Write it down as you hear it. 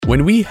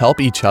When we help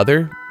each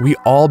other, we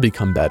all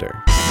become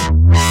better.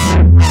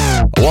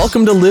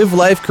 Welcome to Live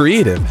Life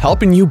Creative,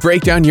 helping you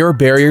break down your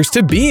barriers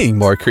to being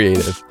more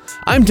creative.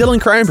 I'm Dylan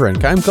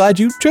Kreinbrink. I'm glad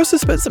you chose to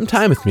spend some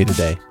time with me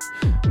today.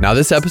 Now,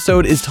 this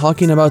episode is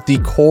talking about the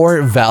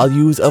core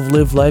values of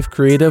Live Life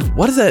Creative.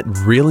 What does that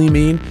really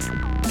mean?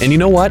 And you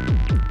know what?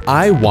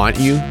 I want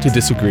you to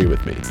disagree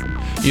with me.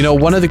 You know,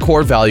 one of the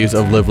core values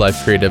of Live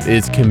Life Creative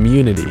is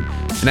community.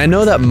 And I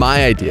know that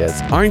my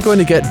ideas aren't going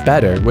to get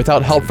better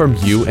without help from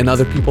you and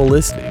other people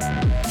listening.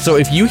 So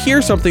if you hear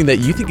something that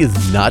you think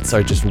is nuts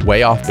or just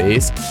way off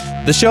base,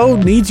 the show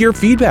needs your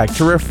feedback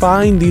to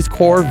refine these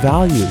core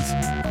values.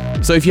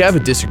 So if you have a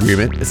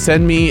disagreement,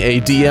 send me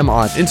a DM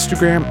on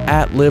Instagram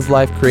at Live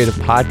Life Creative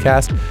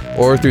Podcast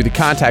or through the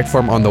contact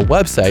form on the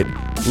website,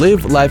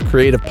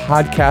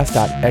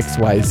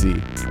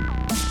 livelifecreativepodcast.xyz.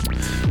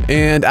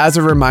 And as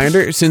a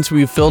reminder, since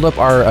we've filled up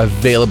our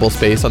available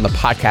space on the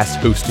podcast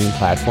hosting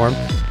platform,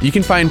 you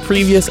can find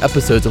previous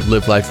episodes of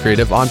Live Life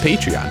Creative on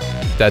Patreon.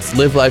 That's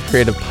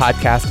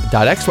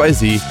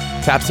livelifecreativepodcast.xyz.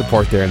 Tap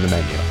support there in the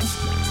menu.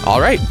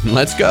 All right,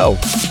 let's go.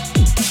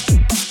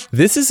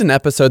 This is an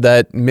episode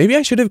that maybe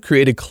I should have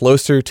created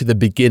closer to the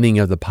beginning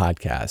of the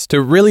podcast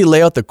to really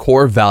lay out the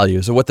core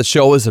values of what the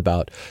show is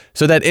about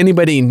so that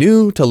anybody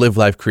new to Live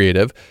Life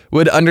Creative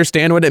would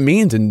understand what it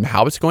means and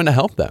how it's going to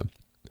help them.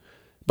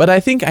 But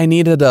I think I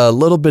needed a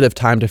little bit of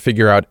time to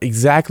figure out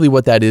exactly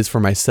what that is for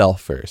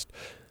myself first.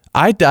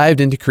 I dived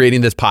into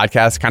creating this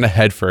podcast kind of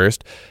head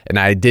first, and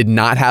I did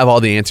not have all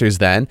the answers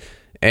then.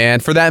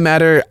 And for that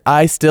matter,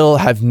 I still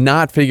have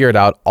not figured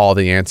out all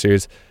the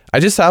answers. I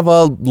just have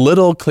a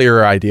little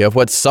clearer idea of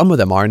what some of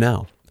them are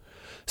now.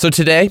 So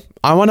today,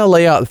 I want to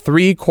lay out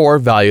 3 core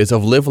values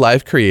of Live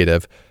Life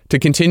Creative to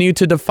continue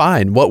to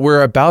define what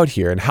we're about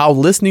here and how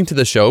listening to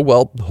the show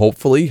will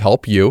hopefully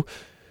help you.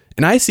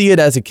 And I see it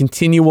as a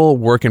continual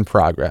work in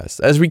progress.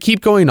 As we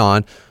keep going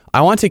on, I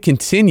want to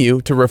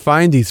continue to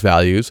refine these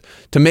values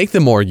to make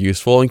them more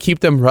useful and keep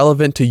them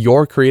relevant to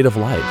your creative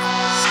life.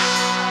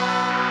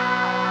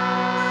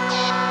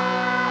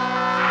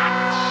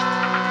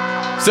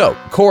 So,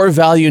 core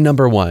value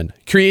number 1,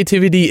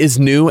 creativity is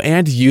new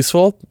and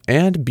useful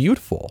and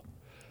beautiful.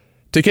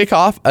 To kick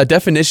off, a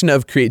definition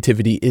of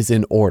creativity is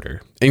in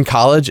order. In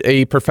college,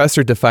 a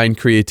professor defined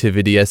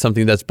creativity as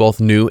something that's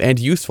both new and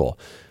useful.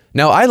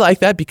 Now, I like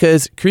that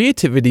because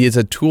creativity is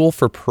a tool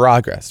for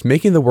progress,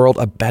 making the world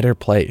a better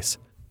place.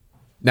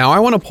 Now, I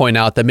want to point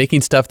out that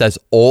making stuff that's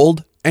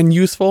old and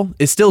useful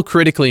is still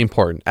critically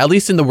important, at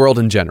least in the world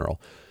in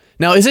general.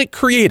 Now, is it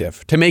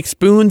creative to make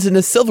spoons in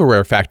the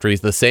silverware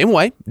factories the same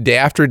way, day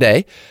after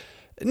day?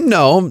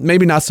 No,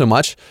 maybe not so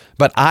much,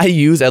 but I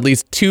use at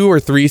least 2 or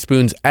 3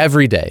 spoons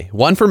every day.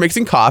 One for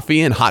mixing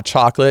coffee and hot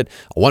chocolate,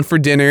 one for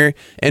dinner,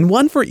 and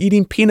one for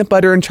eating peanut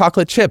butter and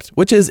chocolate chips,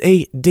 which is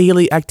a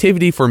daily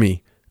activity for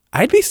me.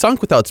 I'd be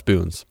sunk without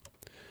spoons.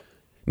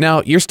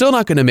 Now, you're still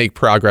not going to make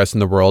progress in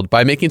the world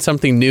by making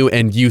something new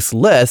and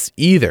useless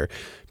either,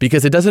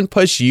 because it doesn't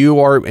push you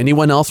or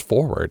anyone else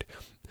forward.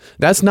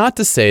 That's not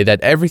to say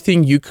that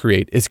everything you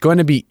create is going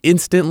to be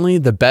instantly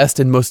the best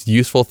and most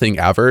useful thing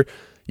ever.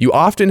 You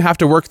often have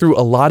to work through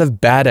a lot of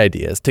bad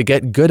ideas to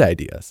get good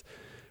ideas.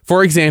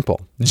 For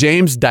example,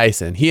 James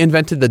Dyson, he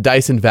invented the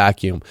Dyson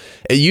vacuum.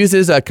 It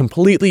uses a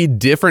completely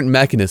different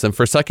mechanism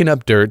for sucking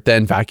up dirt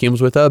than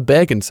vacuums with a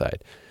bag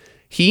inside.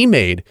 He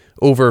made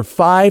over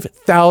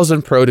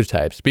 5,000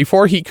 prototypes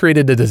before he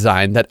created a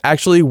design that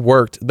actually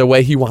worked the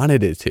way he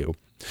wanted it to.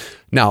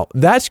 Now,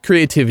 that's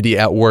creativity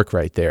at work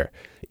right there.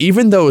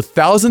 Even though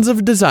thousands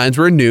of designs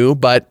were new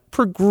but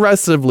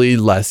progressively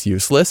less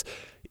useless,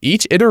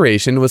 each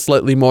iteration was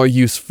slightly more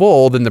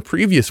useful than the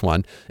previous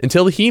one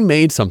until he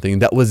made something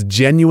that was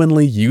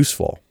genuinely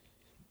useful.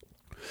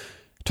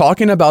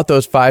 Talking about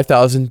those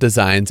 5,000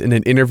 designs in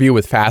an interview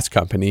with Fast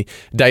Company,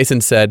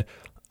 Dyson said,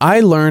 "I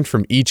learned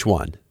from each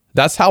one.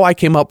 That's how I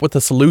came up with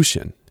a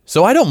solution.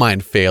 So I don't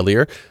mind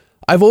failure.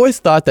 I've always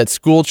thought that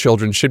school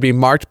children should be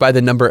marked by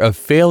the number of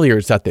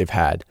failures that they've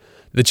had.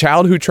 The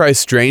child who tries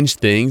strange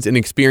things and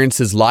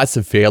experiences lots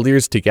of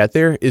failures to get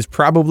there is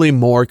probably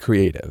more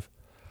creative."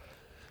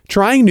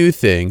 Trying new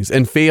things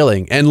and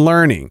failing and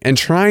learning and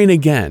trying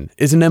again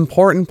is an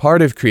important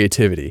part of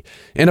creativity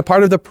and a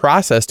part of the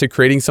process to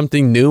creating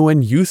something new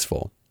and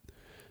useful.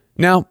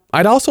 Now,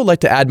 I'd also like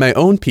to add my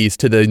own piece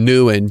to the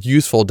new and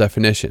useful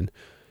definition.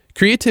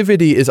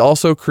 Creativity is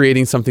also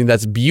creating something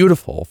that's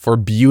beautiful for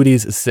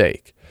beauty's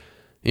sake.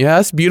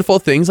 Yes, beautiful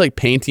things like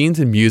paintings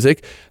and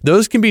music,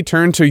 those can be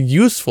turned to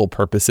useful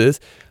purposes,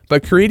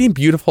 but creating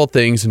beautiful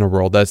things in a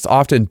world that's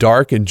often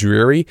dark and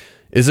dreary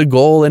is a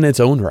goal in its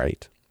own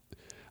right.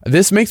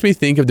 This makes me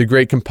think of the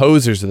great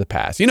composers of the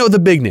past, the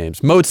big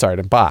names, Mozart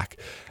and Bach.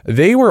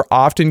 They were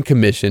often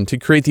commissioned to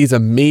create these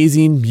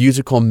amazing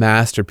musical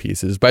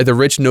masterpieces by the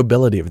rich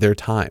nobility of their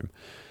time.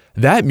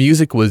 That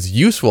music was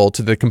useful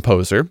to the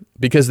composer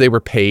because they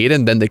were paid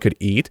and then they could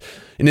eat,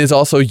 and is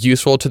also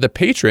useful to the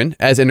patron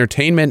as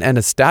entertainment and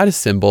a status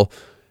symbol,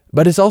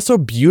 but it's also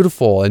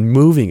beautiful and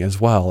moving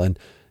as well, and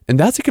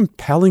that's a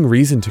compelling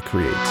reason to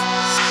create.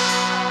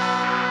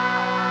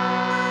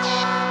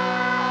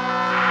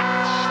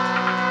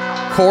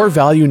 Core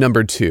value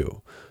number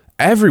 2,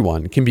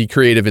 everyone can be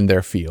creative in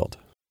their field.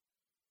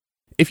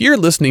 If you're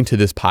listening to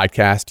this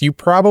podcast, you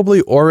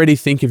probably already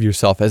think of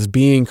yourself as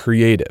being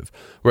creative,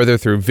 whether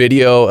through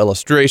video,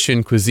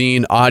 illustration,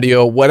 cuisine,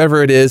 audio,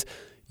 whatever it is.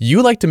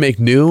 You like to make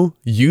new,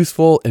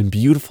 useful, and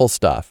beautiful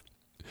stuff.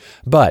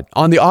 But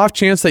on the off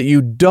chance that you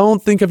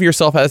don't think of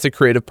yourself as a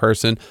creative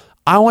person,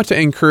 I want to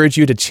encourage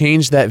you to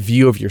change that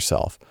view of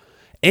yourself.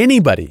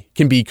 Anybody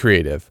can be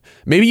creative.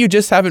 Maybe you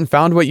just haven't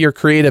found what you're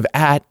creative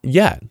at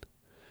yet.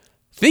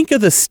 Think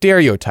of the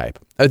stereotype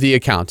of the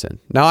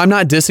accountant. Now, I'm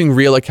not dissing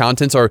real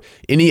accountants or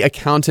any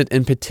accountant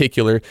in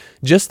particular,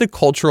 just the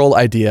cultural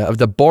idea of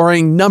the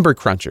boring number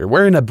cruncher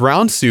wearing a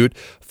brown suit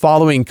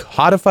following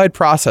codified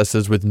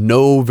processes with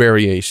no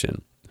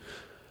variation.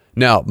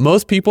 Now,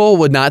 most people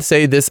would not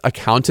say this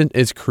accountant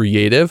is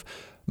creative.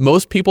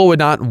 Most people would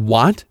not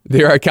want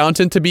their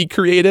accountant to be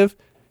creative.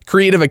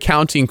 Creative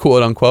accounting,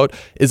 quote unquote,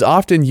 is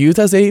often used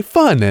as a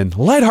fun and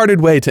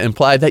lighthearted way to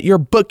imply that your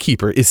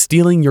bookkeeper is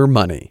stealing your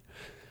money.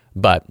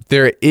 But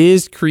there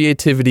is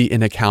creativity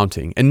in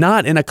accounting, and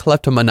not in a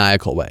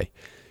kleptomaniacal way.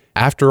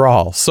 After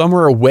all,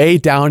 somewhere way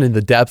down in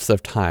the depths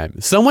of time,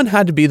 someone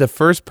had to be the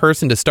first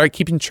person to start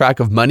keeping track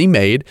of money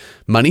made,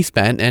 money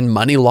spent, and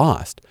money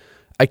lost.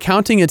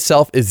 Accounting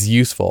itself is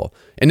useful,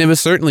 and it was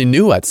certainly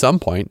new at some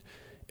point.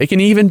 It can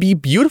even be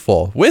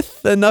beautiful,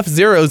 with enough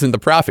zeros in the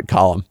profit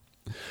column.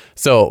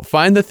 So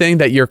find the thing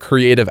that you're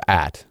creative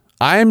at.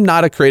 I'm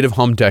not a creative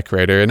home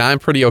decorator, and I'm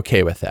pretty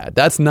okay with that.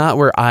 That's not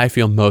where I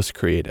feel most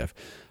creative.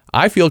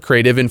 I feel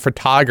creative in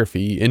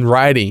photography, in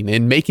writing,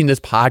 in making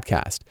this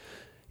podcast.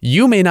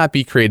 You may not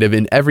be creative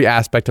in every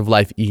aspect of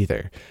life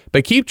either,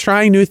 but keep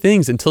trying new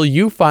things until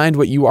you find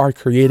what you are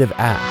creative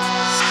at.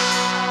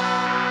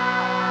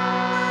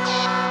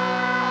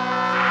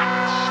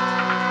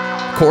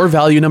 Core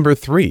value number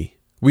 3,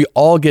 we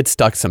all get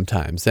stuck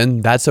sometimes,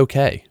 and that's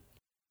okay.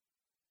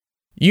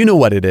 You know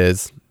what it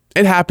is.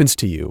 It happens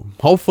to you,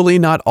 hopefully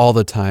not all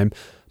the time,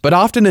 but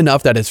often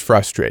enough that it's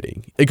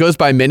frustrating. It goes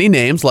by many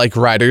names like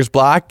writer's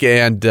block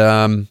and,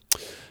 I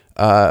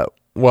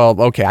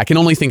can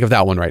only think of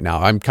that one right now.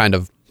 I'm kind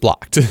of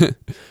blocked.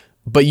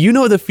 But you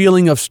know the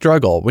feeling of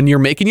struggle when you're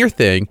making your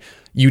thing,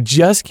 you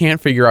just can't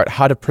figure out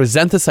how to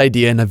present this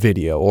idea in a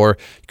video or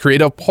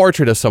create a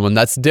portrait of someone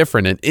that's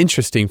different and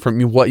interesting from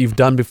what you've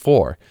done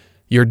before.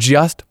 You're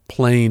just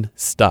plain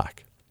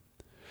stuck.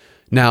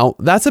 Now,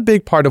 that's a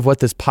big part of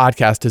what this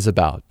podcast is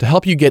about, to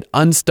help you get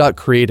unstuck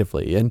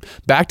creatively and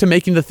back to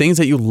making the things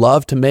that you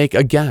love to make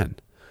again.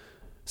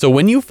 So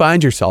when you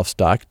find yourself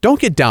stuck,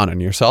 don't get down on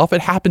yourself. It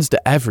happens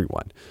to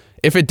everyone.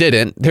 If it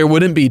didn't, there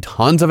wouldn't be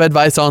tons of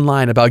advice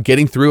online about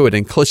getting through it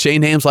and cliche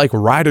names like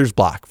writer's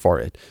block for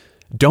it.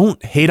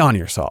 Don't hate on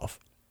yourself.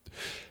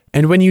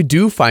 And when you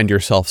do find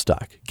yourself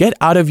stuck, get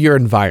out of your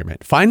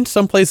environment. Find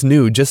someplace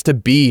new just to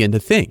be and to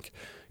think.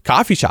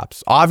 Coffee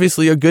shops,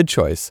 obviously a good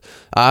choice.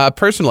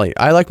 Personally,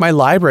 I like my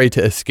library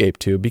to escape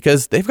to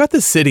because they've got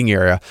this sitting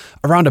area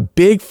around a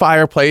big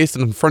fireplace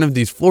and in front of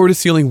these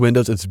floor-to-ceiling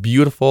windows. It's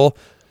beautiful.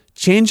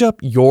 Change up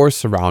your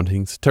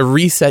surroundings to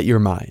reset your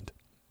mind.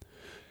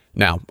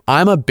 Now,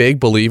 I'm a big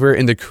believer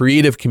in the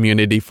creative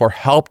community for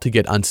help to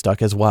get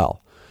unstuck as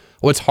well.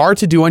 What's hard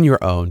to do on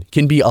your own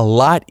can be a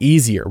lot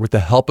easier with the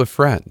help of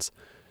friends.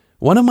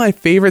 One of my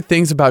favorite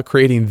things about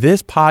creating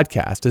this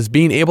podcast is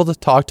being able to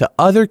talk to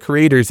other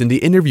creators in the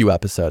interview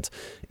episodes,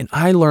 and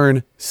I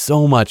learn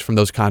so much from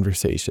those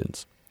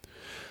conversations.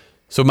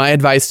 So my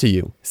advice to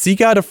you,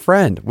 seek out a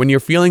friend when you're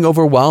feeling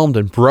overwhelmed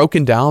and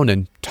broken down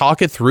and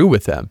talk it through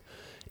with them.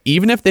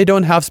 Even if they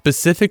don't have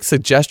specific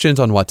suggestions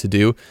on what to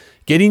do,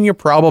 getting your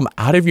problem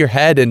out of your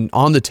head and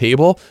on the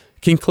table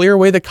can clear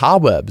away the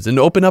cobwebs and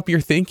open up your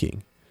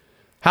thinking.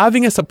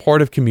 Having a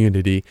supportive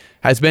community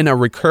has been a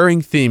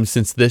recurring theme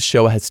since this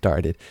show has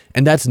started,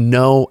 and that's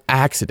no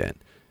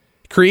accident.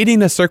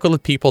 Creating a circle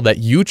of people that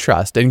you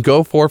trust and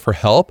go for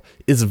help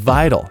is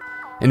vital,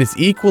 and it's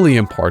equally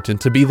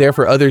important to be there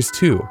for others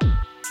too.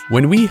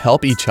 When we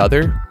help each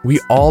other,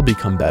 we all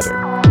become better.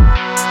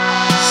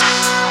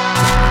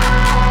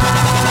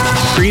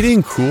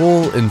 Creating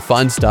cool and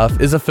fun stuff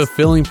is a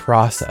fulfilling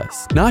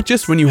process, not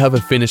just when you have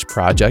a finished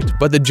project,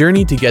 but the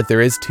journey to get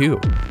there is too.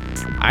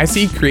 I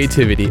see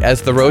creativity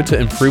as the road to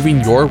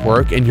improving your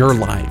work and your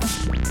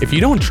life. If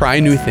you don't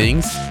try new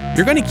things,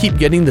 you're going to keep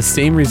getting the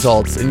same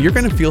results and you're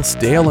going to feel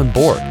stale and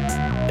bored.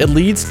 It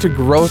leads to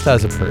growth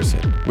as a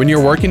person. When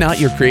you're working out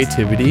your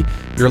creativity,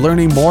 you're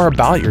learning more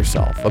about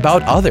yourself,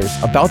 about others,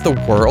 about the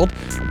world,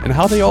 and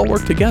how they all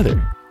work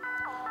together.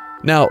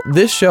 Now,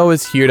 this show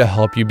is here to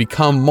help you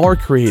become more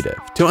creative,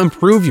 to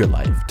improve your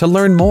life, to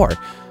learn more.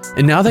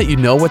 And now that you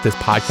know what this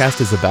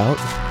podcast is about,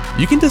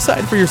 you can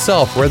decide for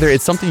yourself whether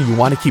it's something you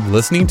want to keep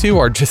listening to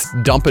or just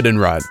dump it and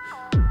run.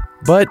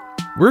 But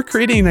we're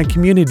creating a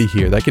community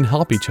here that can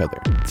help each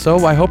other,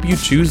 so I hope you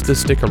choose to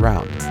stick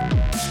around.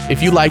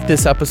 If you like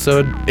this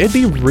episode, it'd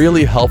be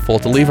really helpful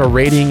to leave a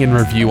rating and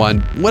review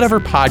on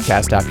whatever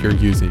podcast app you're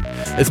using,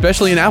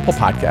 especially in Apple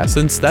Podcasts,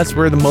 since that's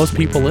where the most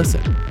people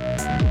listen.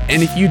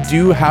 And if you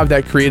do have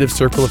that creative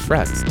circle of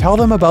friends, tell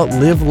them about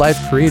Live Life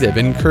Creative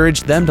and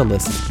encourage them to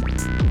listen.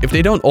 If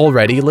they don't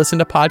already listen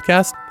to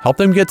podcasts, help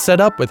them get set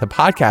up with a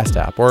podcast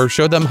app or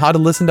show them how to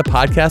listen to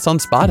podcasts on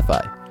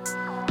Spotify.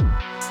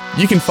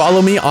 You can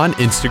follow me on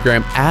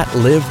Instagram at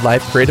Live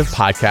Life Creative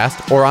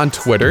Podcast or on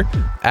Twitter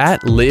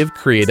at Live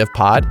Creative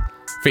Pod.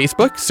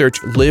 Facebook,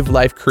 search Live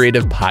Life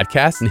Creative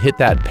Podcast and hit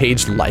that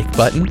page like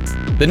button.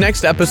 The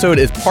next episode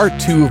is part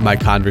 2 of my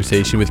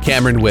conversation with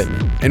Cameron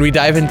Whitman, and we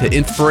dive into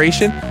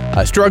inspiration,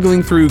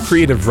 struggling through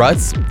creative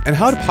ruts, and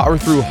how to power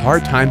through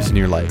hard times in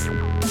your life.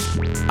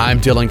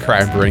 I'm Dylan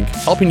Kreinbrink,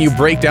 helping you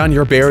break down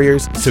your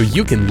barriers so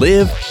you can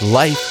live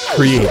life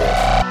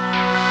creative.